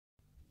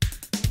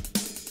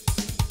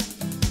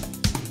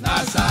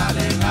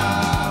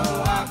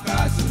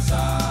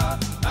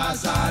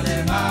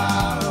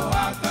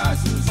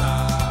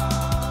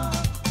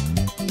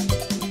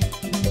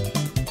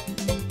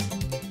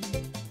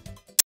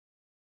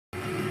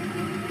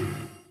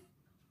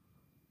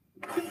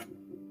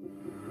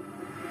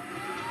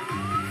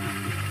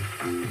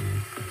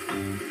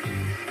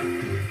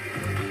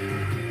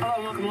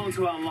Welcome along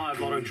to our live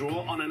lotto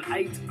draw on an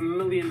 $8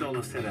 million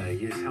Saturday.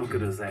 Yes, how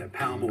good is that?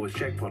 Powerball is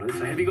jackpotted.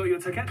 So have you got your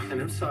ticket?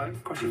 And if so,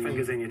 cross your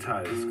fingers and your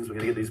toes, because we're going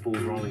to get these balls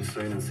rolling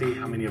soon and see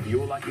how many of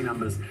your lucky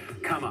numbers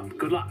come up.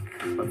 Good luck.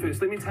 But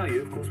first, let me tell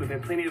you, of course, we've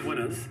had plenty of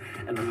winners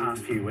in the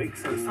past few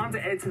weeks, so it's time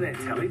to add to that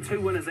tally. 2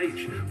 winners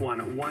each won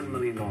 $1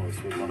 million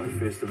with Lotto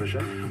First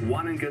Division,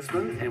 1 in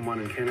Gisborne and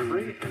 1 in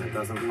Canterbury, and a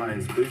dozen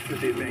players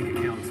boosted their bank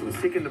accounts with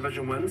Second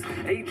Division wins,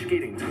 each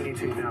getting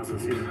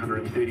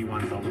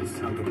 $22,731.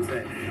 How good is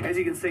that? As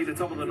you can see, the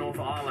top of the North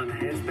Island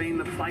has been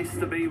the place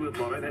to be with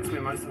Lotto. That's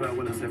where most of our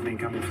winners have been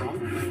coming from.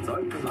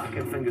 So good luck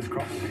and fingers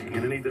crossed. You're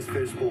going to need this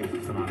first ball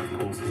tonight, of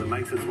course, as it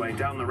makes its way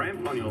down the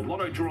ramp on your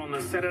Lotto draw on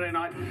this Saturday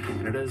night,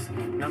 and it is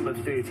number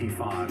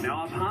 35. Now,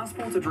 our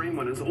Passport to Dream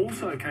winners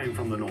also came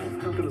from the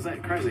North. How good is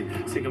that? Crazy.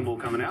 Second ball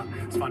coming out.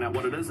 Let's find out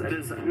what it is. It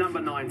is number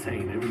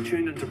 19. If you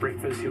tuned into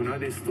breakfast, you'll know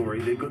their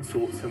story. They're good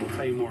sorts, and we'll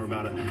tell you more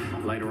about it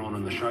later on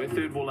in the show.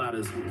 Third ball out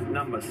is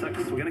number 6.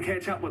 We're going to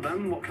catch up with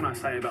them. What can I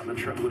say about the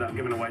trip without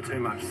giving away too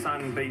much?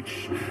 Sun,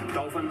 beach,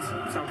 dolphins,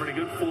 sound pretty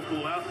good. Fourth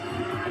ball out,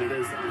 and it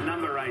is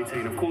number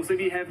 18. Of course, if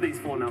you have these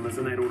 4 numbers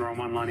in that order on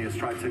one line of your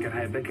strike ticket,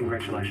 hey, big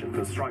congratulations,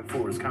 because strike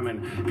 4 is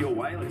coming your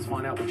way. Let's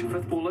find out what your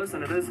 5th ball is,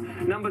 and it is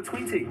number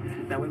 20.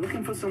 Now, we're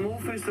looking for some more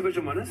First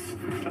Division winners,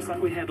 just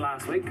like we had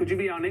last week. Could you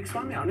be our next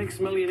one, our next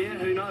millionaire?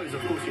 Who knows?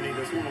 Of course, you need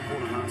this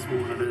all-important last ball,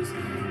 and it is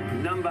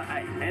number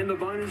 8. And the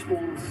bonus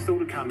ball is still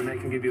to come, and they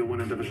can give you a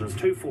win in Divisions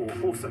 2, 4,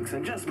 or 6,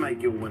 and just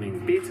make your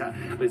winning better.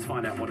 Let's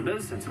find out what it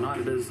is, and tonight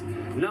it is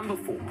number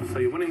 4. So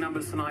your winning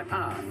numbers tonight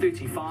are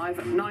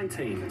 35,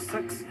 19,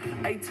 6,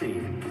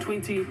 18,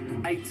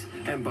 28,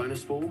 and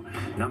bonus ball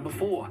number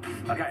 4.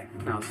 Okay,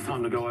 now it's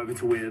time to go over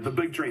to where the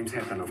big dreams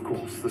happen, of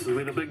course. This is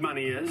where the big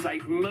money is.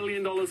 $8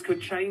 million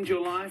could change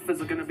your life.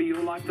 Is it going to be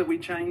your life that we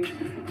change?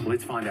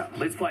 Let's find out.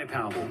 Let's play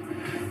Powerball.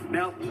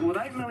 Now, with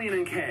 $8 million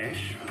in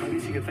cash, I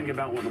guess you can think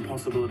about what the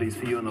possibilities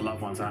for you and the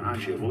loved ones are,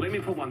 aren't you? Well, let me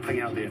put one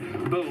thing out there.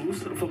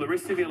 Bills for the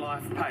rest of your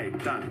life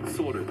paid, done,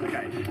 sorted.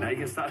 Okay, now you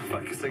can start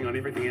focusing on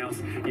everything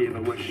else you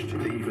ever wished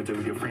that you could do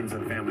with your friends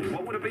and family.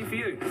 What would it be for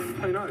you?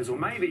 Who knows? Or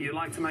maybe you'd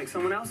like to make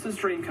someone else's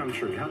dream come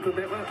true. How could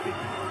that work?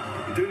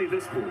 You do need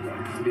this ball,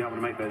 though, to be able to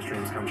make those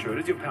dreams come true. It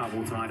is your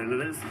Powerball tonight, and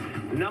it is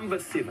number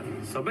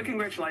 7. So big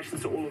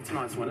congratulations to all of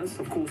tonight's winners.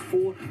 Of course,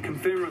 4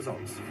 confirmed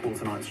results for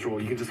tonight's draw.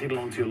 You can just head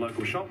along to your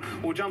local shop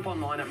or jump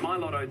online at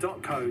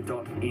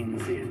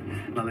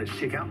mylotto.co.nz. Now let's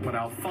check out what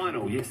our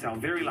final, yes, our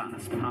very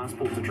last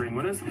Passport to Dream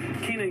winners,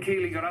 Ken and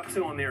Keely, got up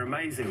to on their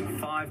amazing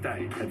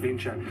 5-day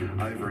adventure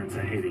over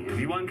into Hoodie. If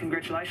you won,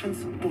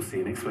 congratulations. We'll see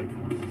you next week.